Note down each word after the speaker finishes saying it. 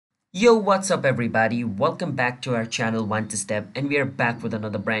Yo, what's up everybody? Welcome back to our channel One to Step, and we are back with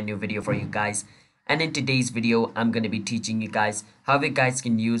another brand new video for you guys. And in today's video, I'm going to be teaching you guys how you guys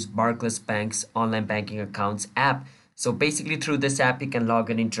can use Barclays Bank's online banking accounts app. So basically through this app, you can log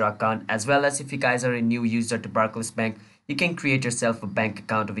in into your account, as well as if you guys are a new user to Barclays Bank, you can create yourself a bank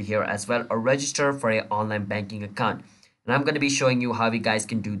account over here as well, or register for an online banking account. And I'm going to be showing you how you guys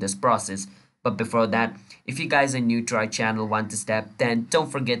can do this process. But before that, if you guys are new to our channel One to Step, then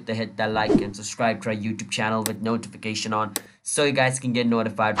don't forget to hit that like and subscribe to our YouTube channel with notification on so you guys can get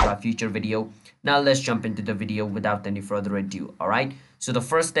notified for our future video. Now let's jump into the video without any further ado. Alright, so the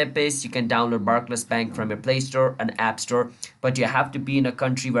first step is you can download Barclays Bank from your Play Store and App Store, but you have to be in a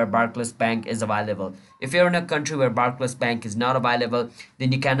country where Barclays Bank is available. If you're in a country where Barclays Bank is not available,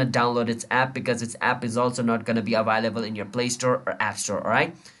 then you cannot download its app, because its app is also not going to be available in your Play Store or App Store.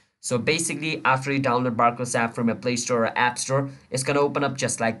 Alright, so basically, after you download Barclays app from a Play Store or App Store, it's going to open up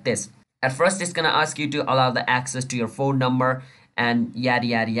just like this. At first, it's going to ask you to allow the access to your phone number and yada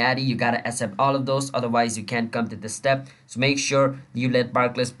yada yada. You got to accept all of those, otherwise you can't come to this step. So make sure you let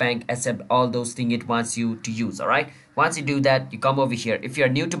Barclays Bank accept all those things it wants you to use. Alright, once you do that, you come over here. If you're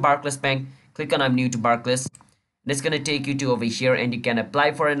new to Barclays Bank, click on I'm new to Barclays. It's going to take you to over here, and you can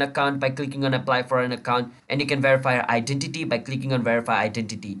apply for an account by clicking on apply for an account, and you can verify your identity by clicking on verify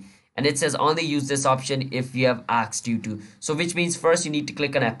identity. And it says only use this option if we have asked you to, so which means first you need to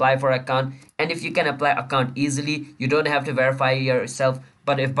click on apply for account. And if you can apply account easily, you don't have to verify yourself.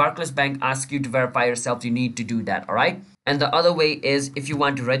 But if Barclays Bank asks you to verify yourself, you need to do that. All right, and the other way is if you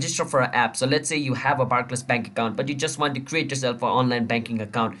want to register for an app. So let's say you have a Barclays Bank account, but you just want to create yourself an online banking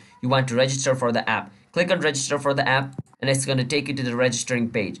account. You want to register for the app. Click on register for the app, and it's going to take you to the registering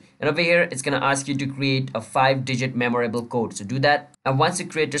page. And over here, it's going to ask you to create a 5-digit memorable code. So do that. And once you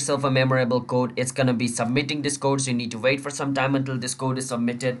create yourself a memorable code, it's going to be submitting this code. So you need to wait for some time until this code is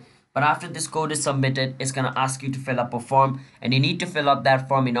submitted. But after this code is submitted, it's going to ask you to fill up a form, and you need to fill up that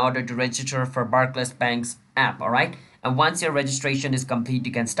form in order to register for Barclays Bank's app. All right. And once your registration is complete,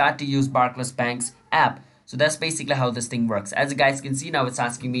 you can start to use Barclays Bank's app. So that's basically how this thing works. As you guys can see, now it's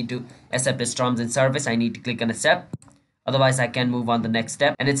asking me to accept its terms and service. I need to click on accept. Otherwise, I can move on the next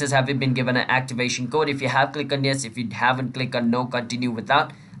step. And it says, have you been given an activation code? If you have, click on yes. If you haven't, click on no, continue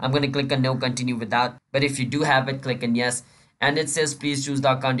without. I'm going to click on no, continue without. But if you do have it, click on yes. And it says, please choose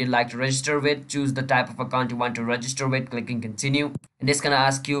the account you'd like to register with. Choose the type of account you want to register with. Click on continue. And it's going to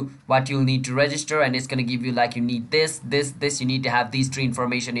ask you what you'll need to register. And it's going to give you like you need this. You need to have these three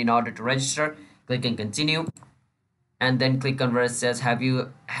information in order to register. Click on continue. And then click on where it says, have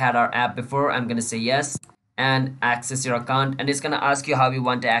you had our app before? I'm going to say yes. And access your account. And it's going to ask you how you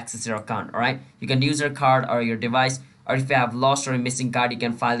want to access your account. All right. You can use your card or your device. Or if you have lost or a missing card, you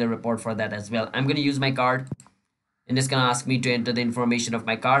can file a report for that as well. I'm going to use my card. And it's going to ask me to enter the information of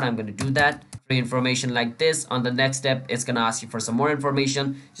my card. I'm going to do that. For information like this, on the next step, it's going to ask you for some more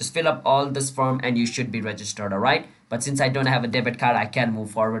information. Just fill up all this form and you should be registered. All right. But since I don't have a debit card, I can't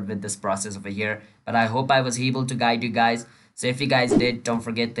move forward with this process over here. But I hope I was able to guide you guys. So if you guys did, don't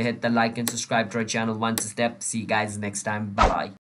forget to hit the like and subscribe to our channel One Step. See you guys next time. Bye bye.